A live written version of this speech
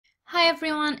Hi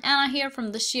everyone, Anna here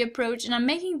from The She Approach, and I'm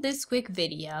making this quick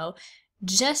video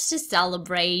just to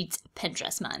celebrate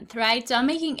Pinterest month, right? So I'm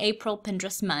making April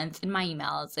Pinterest month in my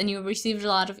emails, and you've received a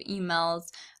lot of emails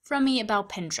from me about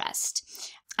Pinterest.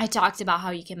 I talked about how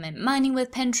you can make money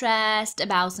with Pinterest,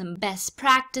 about some best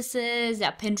practices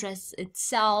that Pinterest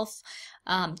itself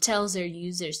tells their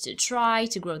users to try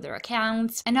to grow their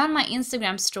accounts. And on my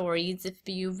Instagram stories, if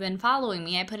you've been following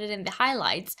me, I put it in the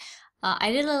highlights.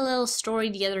 I did a little story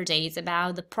the other days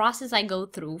about the process I go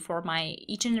through for my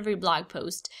each and every blog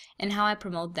post and how I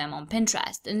promote them on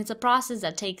Pinterest. And it's a process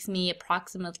that takes me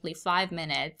approximately 5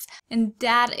 minutes. And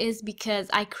that is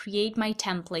because I create my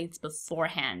templates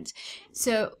beforehand.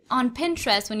 So on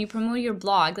Pinterest, when you promote your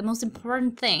blog, the most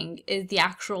important thing is the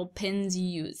actual pins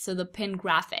you use, so the pin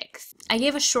graphics. I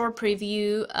gave a short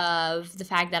preview of the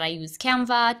fact that I use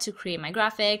Canva to create my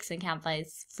graphics, and Canva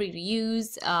is free to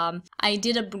use. I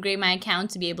did upgrade my account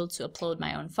to be able to upload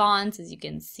my own fonts, as you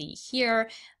can see here.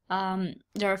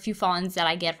 There are a few fonts that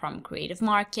I get from Creative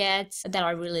Markets that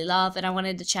I really love, and I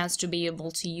wanted the chance to be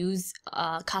able to use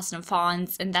custom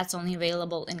fonts, and that's only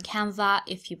available in Canva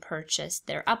if you purchase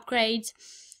their upgrades.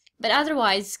 But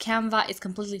otherwise, Canva is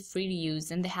completely free to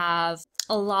use, and they have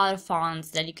a lot of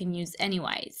fonts that you can use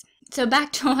anyways. So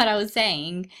back to what I was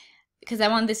saying, because I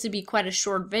want this to be quite a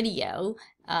short video,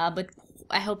 but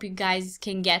I hope you guys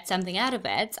can get something out of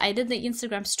it. I did the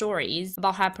Instagram stories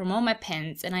about how I promote my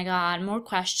pins, and I got more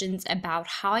questions about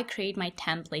how I create my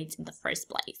templates in the first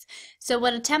place. So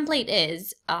what a template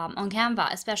is, on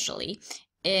Canva especially,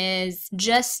 is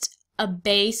just a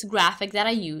base graphic that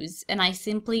I use, and I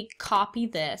simply copy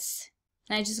this,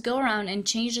 and I just go around and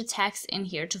change the text in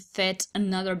here to fit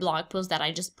another blog post that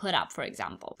I just put up, for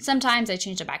example. Sometimes I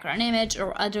change the background image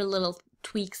or other little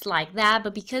tweaks like that,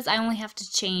 but because I only have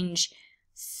to change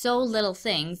so little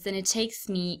things, then it takes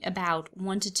me about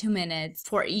 1 to 2 minutes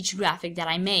for each graphic that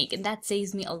I make, and that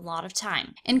saves me a lot of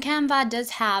time. And Canva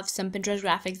does have some Pinterest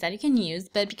graphics that you can use,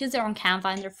 but because they're on Canva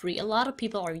and they're free, a lot of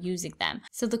people are using them.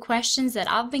 So the questions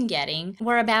that I've been getting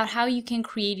were about how you can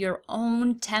create your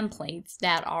own templates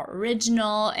that are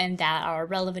original and that are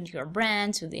relevant to your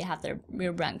brand, so they have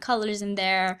your brand colors in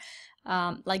there.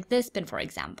 Like this pin, for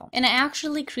example. And I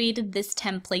actually created this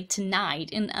template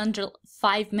tonight in under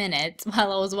 5 minutes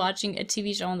while I was watching a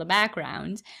TV show in the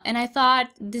background. And I thought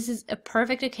this is a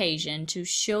perfect occasion to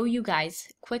show you guys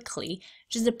quickly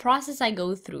just the process I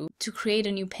go through to create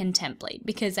a new pin template,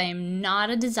 because I am not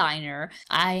a designer.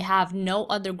 I have no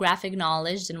other graphic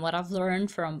knowledge than what I've learned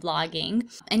from blogging.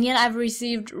 And yet I've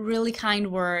received really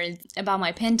kind words about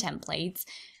my pin templates,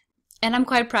 and I'm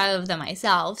quite proud of them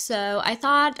myself. So I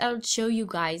thought I would show you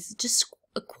guys just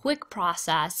a quick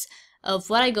process of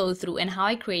what I go through and how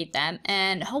I create them.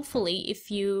 And hopefully, if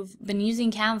you've been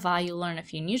using Canva, you'll learn a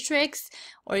few new tricks,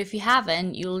 or if you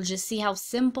haven't, you'll just see how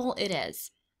simple it is.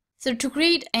 So to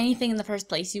create anything in the first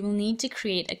place, you will need to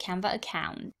create a Canva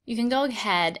account. You can go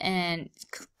ahead and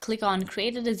click on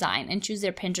Create a Design and choose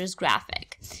their Pinterest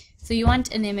graphic. So you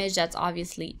want an image that's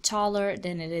obviously taller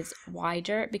than it is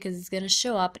wider, because it's going to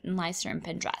show up nicer in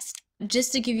Pinterest.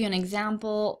 Just to give you an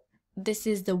example, this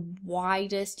is the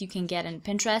widest you can get in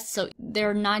Pinterest, so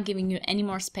they're not giving you any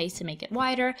more space to make it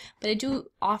wider, but they do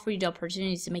offer you the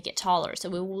opportunity to make it taller, so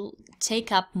it will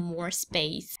take up more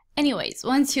space. Anyways,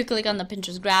 once you click on the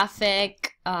Pinterest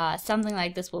graphic, something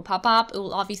like this will pop up. It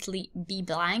will obviously be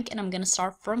blank, and I'm going to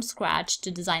start from scratch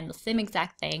to design the same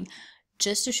exact thing,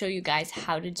 just to show you guys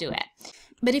how to do it.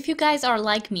 But if you guys are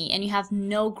like me and you have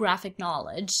no graphic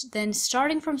knowledge, then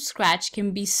starting from scratch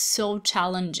can be so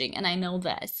challenging, and I know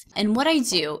this. And what I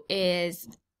do is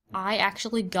I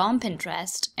actually go on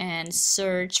Pinterest and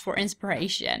search for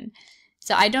inspiration.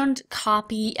 So I don't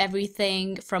copy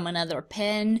everything from another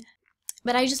pin,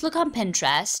 but I just look on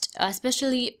Pinterest,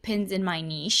 especially pins in my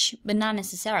niche, but not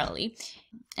necessarily.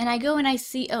 And I go and I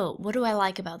see, oh, what do I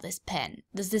like about this pin?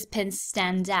 Does this pin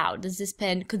stand out?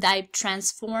 Could I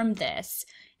transform this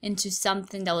into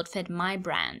something that would fit my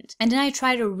brand? And then I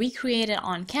try to recreate it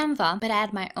on Canva, but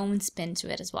add my own spin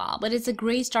to it as well. But it's a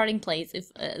great starting place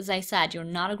if, as I said, you're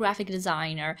not a graphic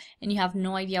designer and you have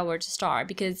no idea where to start,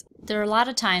 because there are a lot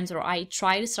of times where I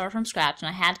try to start from scratch and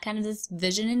I had kind of this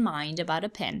vision in mind about a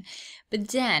pin, but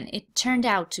then it turned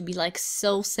out to be like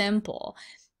so simple.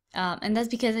 And that's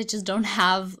because I just don't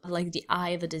have like the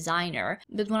eye of a designer.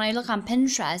 But when I look on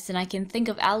Pinterest, and I can think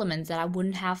of elements that I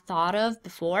wouldn't have thought of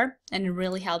before, and it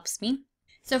really helps me.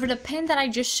 So for the pin that I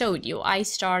just showed you, I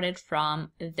started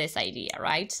from this idea,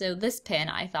 right? So this pin,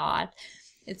 I thought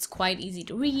it's quite easy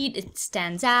to read, it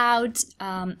stands out,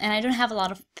 and I don't have a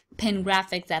lot of pin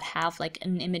graphics that have like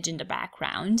an image in the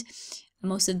background.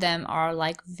 most of them are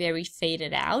like very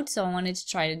faded out, so I wanted to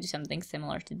try to do something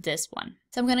similar to this one.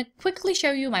 So I'm gonna quickly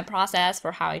show you my process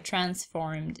for how I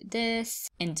transformed this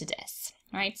into this.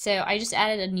 Alright, so I just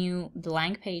added a new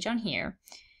blank page on here.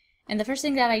 And the first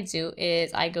thing that I do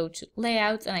is I go to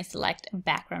layouts and I select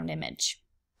background image.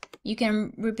 You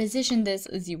can reposition this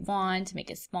as you want to make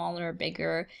it smaller,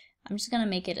 bigger. I'm just gonna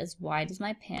make it as wide as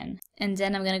my pen. And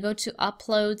then I'm gonna go to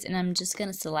uploads and I'm just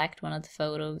gonna select one of the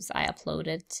photos I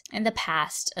uploaded in the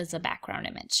past as a background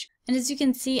image. And as you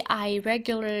can see, I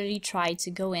regularly try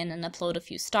to go in and upload a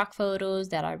few stock photos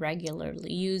that I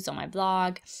regularly use on my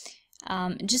blog.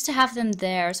 Just to have them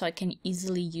there so I can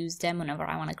easily use them whenever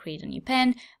I want to create a new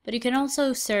pen. But you can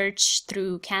also search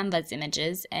through Canva's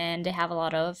images, and they have a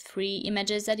lot of free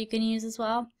images that you can use as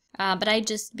well. But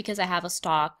because I have a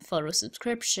stock photo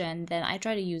subscription, then I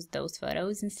try to use those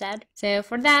photos instead. So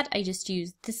for that, I just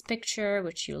use this picture,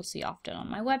 which you'll see often on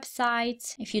my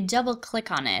website. If you double click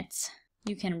on it,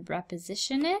 you can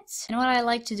reposition it. And what I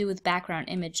like to do with background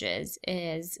images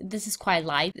is, this is quite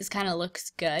light, this kind of looks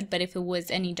good, but if it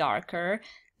was any darker,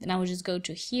 then I would just go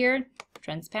to here,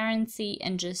 transparency,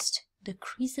 and just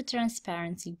decrease the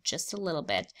transparency just a little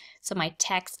bit so my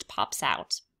text pops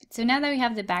out. So now that we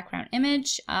have the background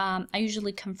image, I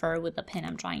usually confer with the pen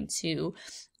I'm trying to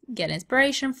get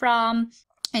inspiration from.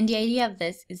 And the idea of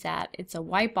this is that it's a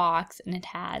white box and it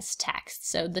has text.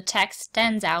 So the text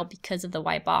stands out because of the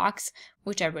white box,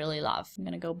 which I really love. I'm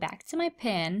going to go back to my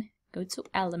pen, go to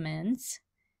Elements,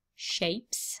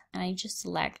 Shapes, and I just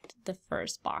select the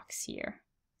first box here.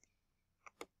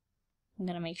 I'm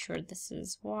going to make sure this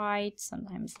is white.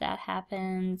 Sometimes that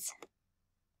happens.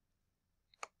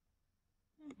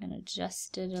 I'm going to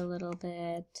adjust it a little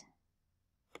bit.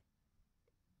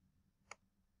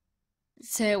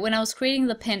 So when I was creating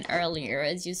the pin earlier,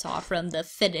 as you saw from the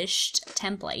finished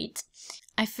template,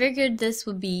 I figured this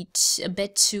would be a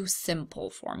bit too simple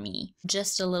for me.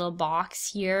 Just a little box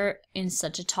here in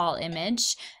such a tall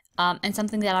image. And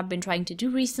something that I've been trying to do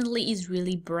recently is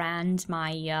really brand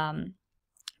my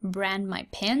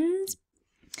pins.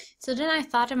 So then I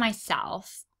thought to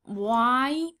myself,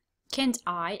 why can't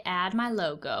I add my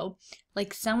logo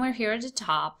like somewhere here at the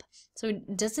top so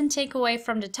it doesn't take away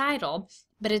from the title,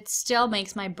 but it still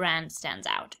makes my brand stand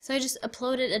out. So I just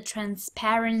uploaded a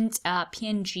transparent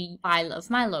PNG file of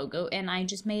my logo, and I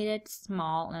just made it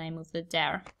small and I moved it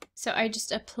there. So I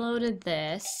just uploaded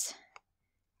this.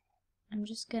 I'm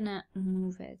just gonna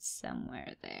move it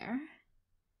somewhere there.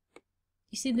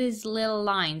 You see these little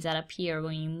lines that appear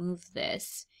when you move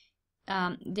this?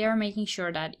 They're making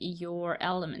sure that your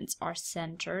elements are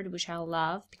centered, which I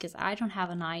love because I don't have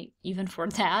an eye even for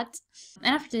that.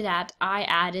 And after that, I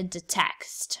added the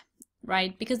text,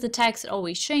 right? Because the text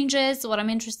always changes. What I'm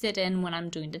interested in when I'm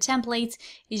doing the templates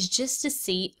is just to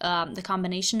see the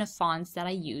combination of fonts that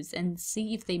I use and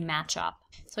see if they match up.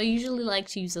 So I usually like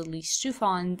to use at least 2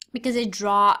 fonts because they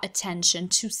draw attention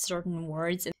to certain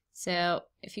words. So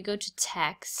if you go to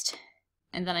text,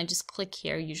 and then I just click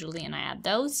here usually and I add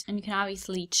those. And you can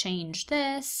obviously change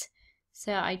this.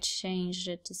 So I changed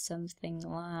it to something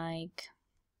like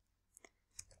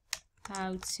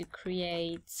how to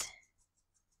create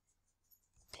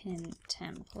pin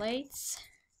templates.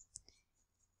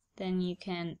 Then you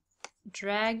can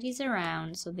drag these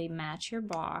around so they match your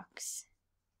box.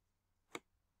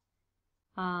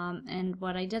 And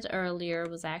what I did earlier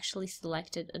was actually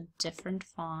selected a different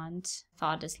font.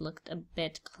 Thought this looked a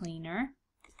bit cleaner.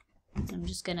 I'm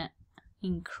just gonna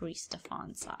increase the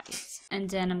font size. And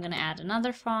then I'm gonna add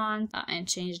another font and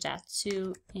change that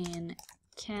to in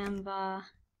Canva.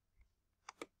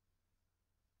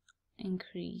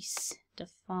 Increase the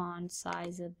font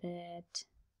size a bit.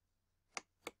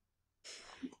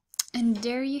 And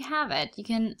there you have it. You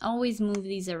can always move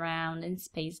these around and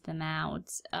space them out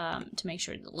to make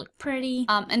sure they look pretty.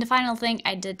 And the final thing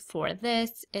I did for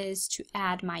this is to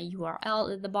add my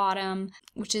URL at the bottom,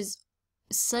 which is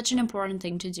such an important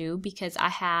thing to do because I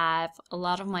have a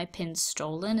lot of my pins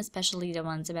stolen, especially the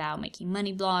ones about making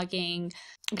money blogging,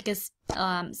 because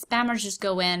spammers just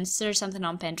go in, search something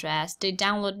on Pinterest, they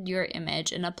download your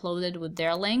image and upload it with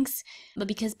their links. But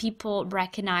because people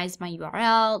recognize my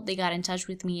URL, they got in touch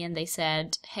with me and they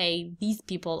said, hey, these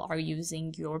people are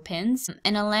using your pins.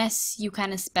 And unless you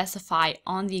kind of specify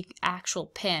on the actual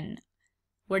pin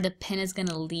where the pin is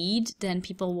gonna lead, then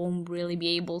people won't really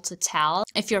be able to tell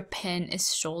if your pin is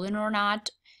stolen or not.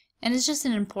 And it's just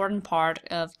an important part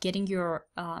of getting your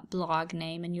blog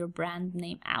name and your brand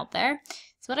name out there.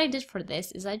 So what I did for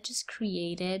this is I just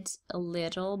created a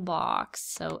little box.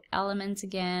 So elements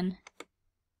again,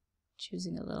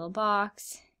 choosing a little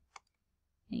box,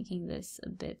 making this a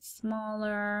bit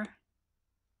smaller.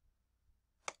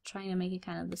 trying to make it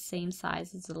kind of the same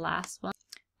size as the last one.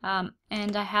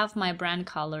 And I have my brand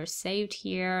color saved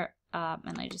here,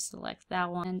 and I just select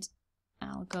that one, and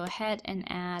I'll go ahead and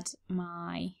add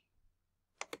my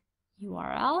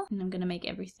URL, and I'm gonna make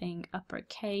everything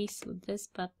uppercase with this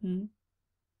button,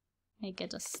 make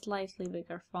it a slightly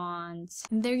bigger font.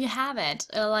 And there you have it,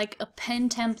 like a pin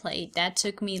template that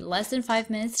took me less than 5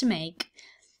 minutes to make.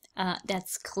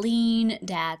 That's clean,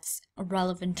 that's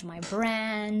relevant to my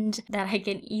brand, that I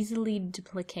can easily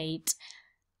duplicate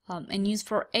and use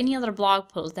for any other blog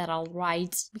post that I'll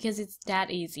write, because it's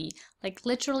that easy. Like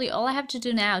literally all I have to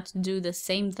do now to do the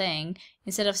same thing,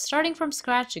 instead of starting from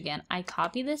scratch again, I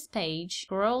copy this page,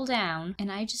 scroll down,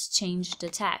 and I just change the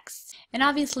text. And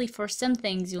obviously for some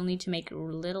things you'll need to make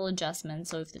little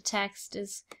adjustments. So if the text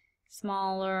is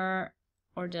smaller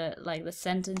or the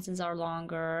sentences are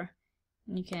longer,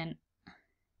 you can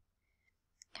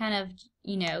kind of,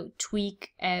 you know,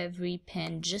 tweak every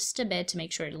pin just a bit to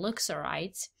make sure it looks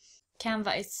alright.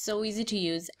 Canva is so easy to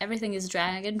use. Everything is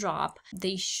drag and drop.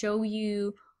 They show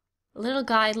you little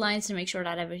guidelines to make sure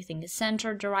that everything is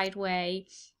centered the right way.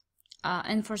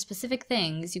 And for specific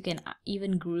things, you can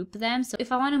even group them. So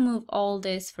if I want to move all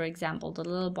this, for example, the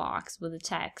little box with the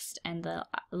text and the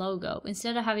logo,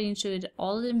 instead of having to do it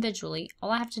all individually, all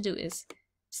I have to do is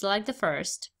select the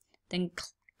first, then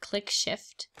click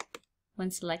Shift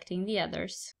when selecting the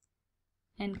others,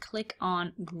 and click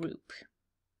on Group.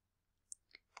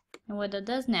 And what that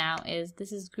does now is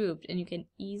this is grouped, and you can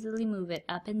easily move it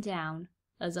up and down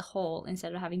as a whole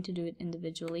instead of having to do it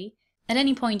individually. At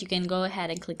any point you can go ahead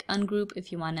and click Ungroup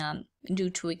if you want to do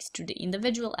tweaks to the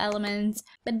individual elements,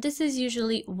 but this is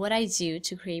usually what I do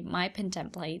to create my pin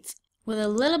templates, with a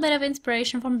little bit of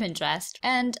inspiration from Pinterest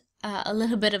and a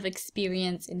little bit of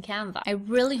experience in Canva. I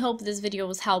really hope this video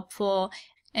was helpful,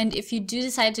 and if you do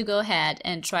decide to go ahead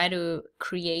and try to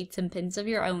create some pins of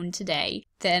your own today,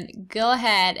 then go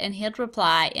ahead and hit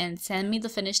reply and send me the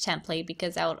finished template,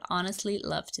 because I would honestly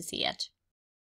love to see it.